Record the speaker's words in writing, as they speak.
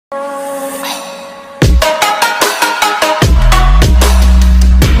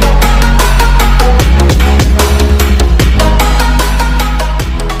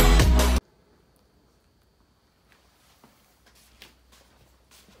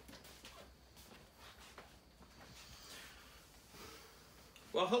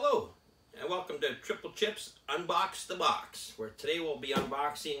Well, hello, and welcome to TripleChip's Unbox the Box, where today we'll be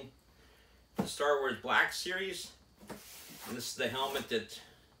unboxing the Star Wars Black Series. And this is the helmet that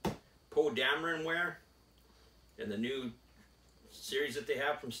POE DAMERON wear in the new series that they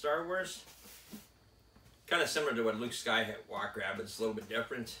have from Star Wars. Kind of similar to what Luke Skywalker had, but it's a little bit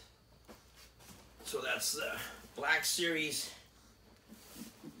different. So that's the Black Series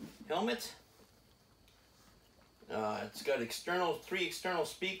helmet. It's got three external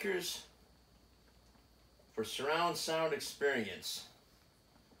speakers for surround sound experience.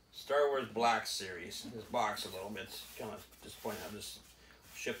 Star Wars Black Series. This box a little bit. Kind of disappointing how this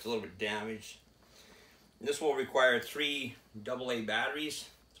shipped a little bit damaged. This will require 3 AA batteries,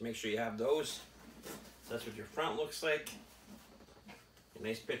 so make sure you have those. So that's what your front looks like. A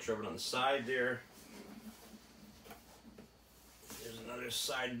nice picture of it on the side there. There's another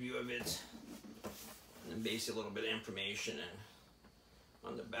side view of it. And basically a little bit of information and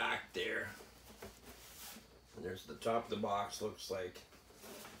on the back there. And there's the top of the box, looks like.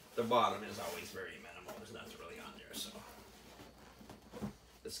 The bottom is always very minimal. There's nothing really on there, so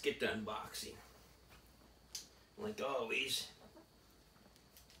let's get to unboxing. Like always,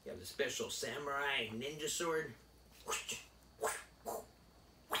 you have the special samurai ninja sword.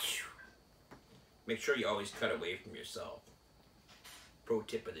 Make sure you always cut away from yourself. Pro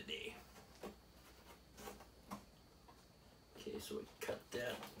tip of the day. Okay, so we cut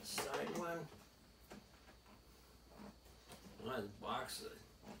that side one. Well, this box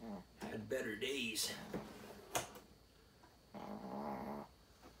had better days.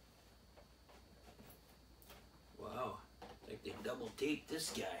 Wow, like they double taped this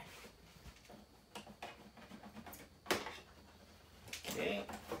guy. Okay,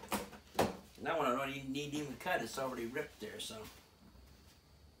 that one I don't even need to even cut, it's already ripped there, so.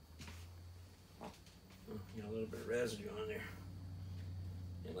 You know, a little bit of residue on there.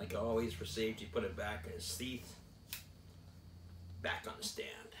 And like always, for safety, put it back in its teeth. Back on the stand.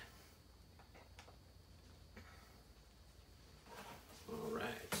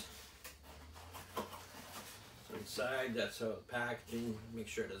 Alright. So inside, that's how the packaging, make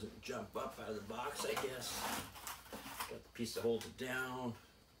sure it doesn't jump up out of the box, I guess. Got the piece that holds it down.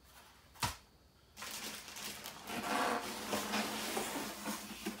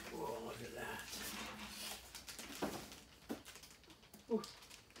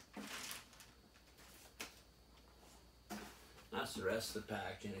 That's the rest of the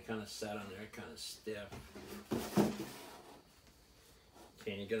packaging. It kind of sat on there, kind of stiff.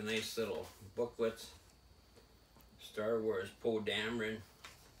 Okay, and you got a nice little booklet. Star Wars POE DAMERON,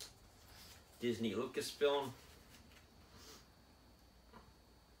 Disney Lucasfilm.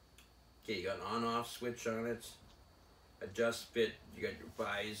 Okay, you got an on-off switch on it. Adjust fit. You got your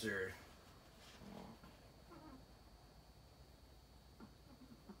visor.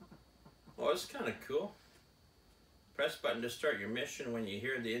 Oh, it's kind of cool. Press button to start your mission. When you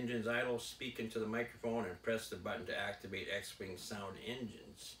hear the engine's idle, speak into the microphone and press the button to activate X-Wing sound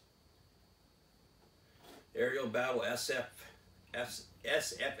engines. Aerial battle SFX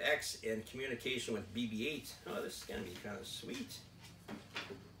and communication with BB-8. Oh, this is going to be kind of sweet.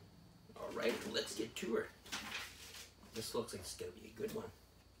 Alright, let's get to her. This looks like it's going to be a good one.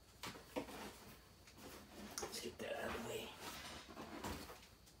 Let's get that out of the way.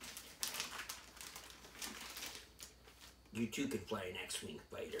 You too can fly an X-Wing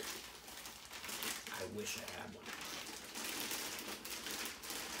fighter. I wish I had one.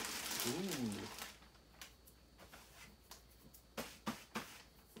 Ooh.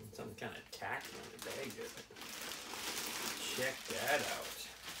 Some kind of tack on the bag there. Check that out.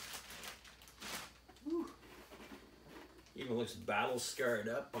 Ooh. Even looks battle scarred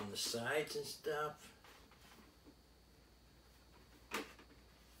up on the sides and stuff.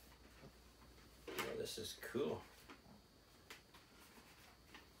 Oh, this is cool.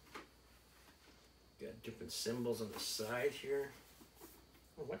 Got different symbols on the side here.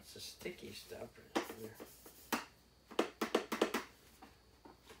 Oh, what's the sticky stuff right there?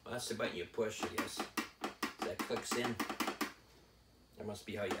 Well, that's the button you push, I guess. That clicks in. That must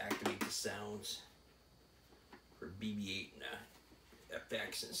be how you activate the sounds for BB-8 and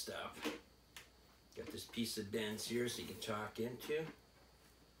effects and stuff. Got this piece of bends here so you can talk into.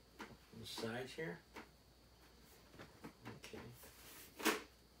 On the side here. Okay.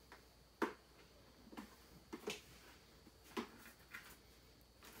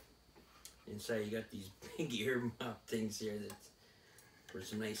 Inside you got these big ear mouth things here that for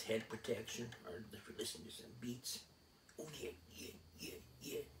some nice head protection or for listening to some beats. Oh yeah, yeah, yeah,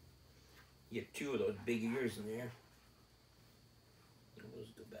 yeah. You have 2 of those big ears in there. And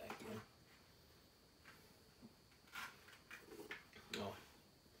those go back in. Oh,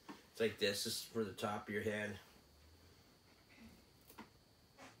 like this. This is for the top of your head.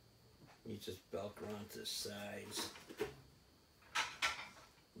 You just Velcro onto the sides.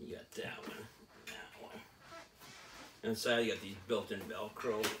 You got that one, that one. Inside you got these built-in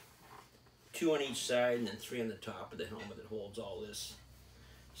Velcro. 2 on each side and then 3 on the top of the helmet that holds all this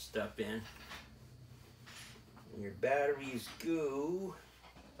stuff in. And your batteries go...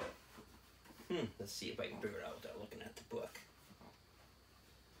 let's see if I can figure it out without looking at the book.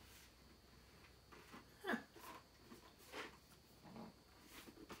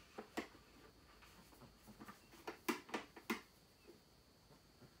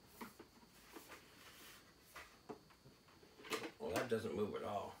 Well, that doesn't move at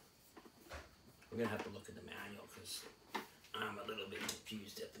all. I'm gonna have to look at the manual because I'm a little bit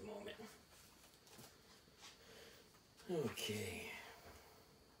confused at the moment. Okay.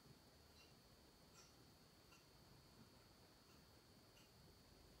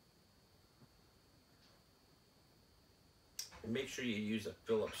 And make sure you use a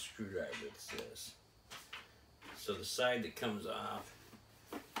Phillips screwdriver, it says. So the side that comes off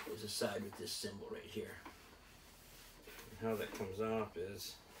is the side with this symbol right here. And how that comes off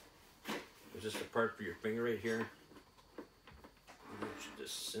is there's just a part for your finger right here. And it should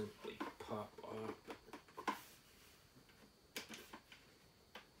just simply pop off.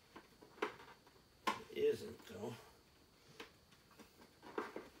 It isn't though.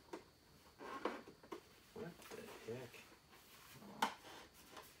 What the heck?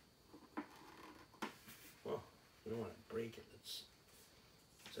 Well, I don't want to break it.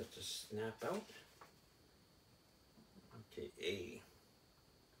 Does that just snap out? Okay, A.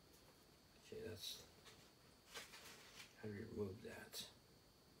 Okay, that's how do you remove that?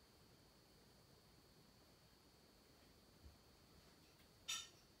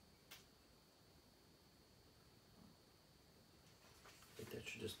 I think that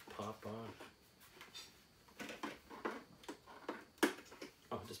should just pop off.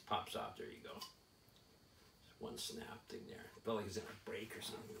 Oh, it just pops off. There you go. Just one snap thing there. It felt like it's in a break or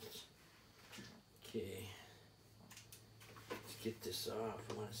something. Okay. Let's get this off.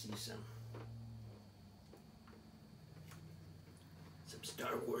 I want to see some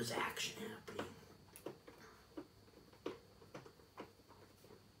Star Wars action happening.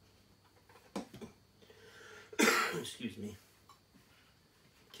 Excuse me.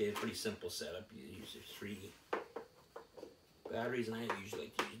 Okay, pretty simple setup. You use your 3 batteries, and I usually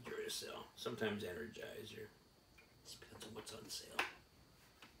like to use Duracell. Sometimes Energizer. It depends on what's on sale.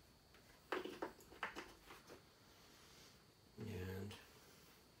 And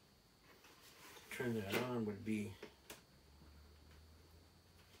to turn that on would be,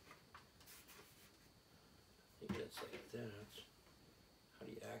 I think that's like that. How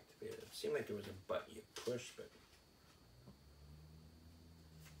do you activate it? It seemed like there was a button you push, but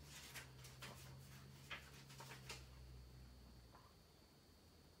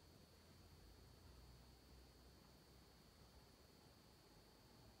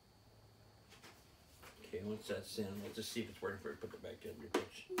okay, once that's in, we'll just see if it's working for it. Put it back in your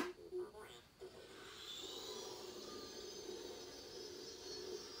pitch.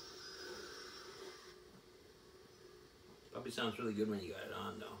 Probably sounds really good when you got it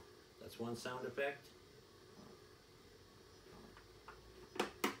on, though. That's one sound effect.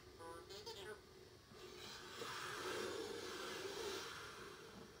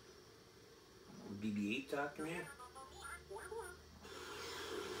 BB-8 talking here.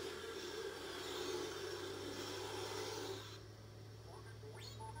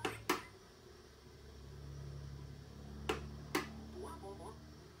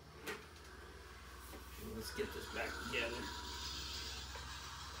 Let's get this back together.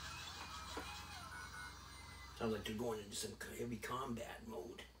 Sounds like they're going into some heavy combat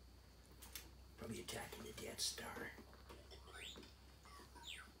mode. Probably attacking the Death Star.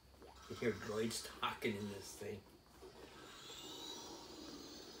 You hear droids talking in this thing.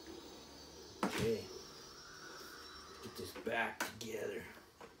 Okay. Get this back together.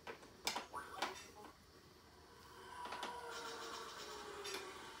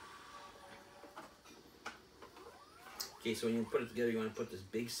 Okay, so when you put it together, you want to put this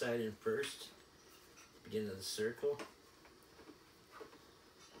big side in first. Begin of the circle.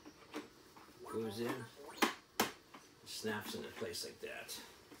 Goes in. Snaps into place like that.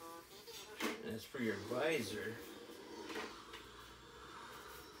 And as for your visor,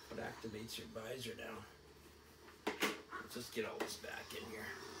 what activates your visor now? Let's just get all this back in here.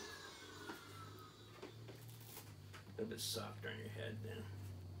 A little bit softer on your head then.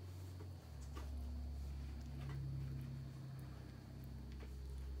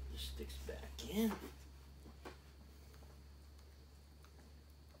 Sticks back in.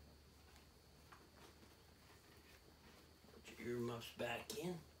 pops back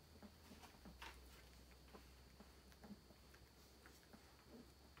in.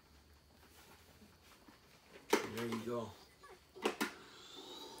 And there you go.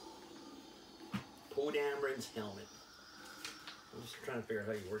 POE Dameron's helmet. I'm just trying to figure out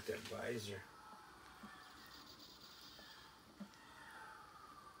how you work that visor.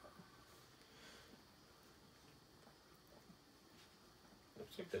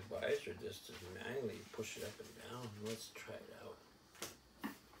 Looks like the visor just to manually push it up and down. Let's try it out.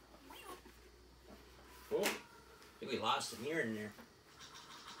 Oh, I think we lost an ear in there.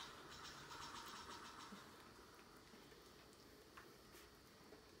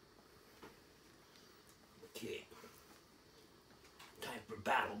 Okay, time for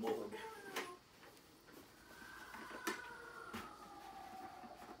battle mode.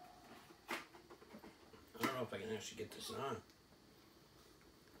 I don't know if I can actually get this on.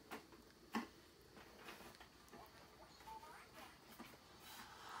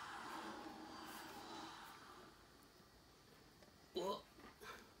 Well,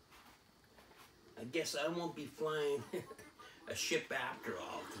 I guess I won't be flying a ship after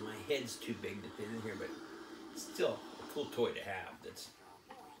all, because my head's too big to fit in here, but it's still a cool toy to have. That's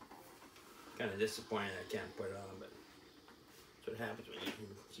kind of disappointing I can't put it on, but that's what happens when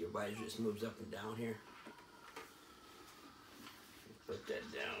your visor just moves up and down here. Put that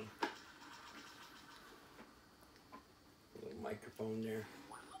down. Little microphone there.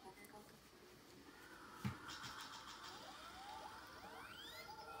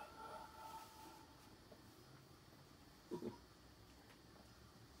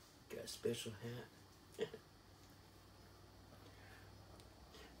 Got a special hat.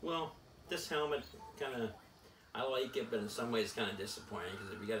 Well, this helmet I like it, but in some ways kind of disappointing,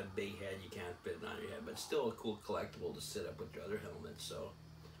 because if you got a big head, you can't fit it on your head, but it's still a cool collectible to sit up with your other helmets. So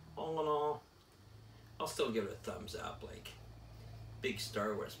all in all, I'll still give it a thumbs up, like big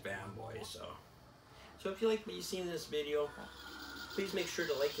Star Wars fanboy. So if you like what you see in this video, please make sure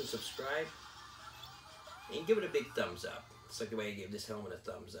to like and subscribe, and give it a big thumbs up. It's like the way I gave this helmet a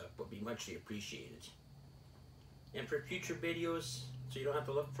thumbs up, would be muchly appreciated. And for future videos, so you don't have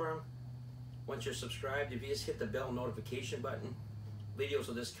to look for them, once you're subscribed, if you just hit the bell notification button, videos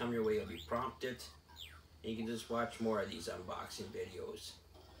will just come your way. You'll be prompted, and you can just watch more of these unboxing videos.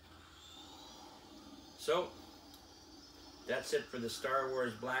 So that's it for the Star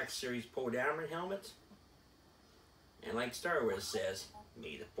Wars Black Series POE Dameron helmet. And like Star Wars says,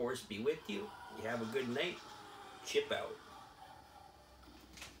 may the Force be with you. You have a good night. Chip out.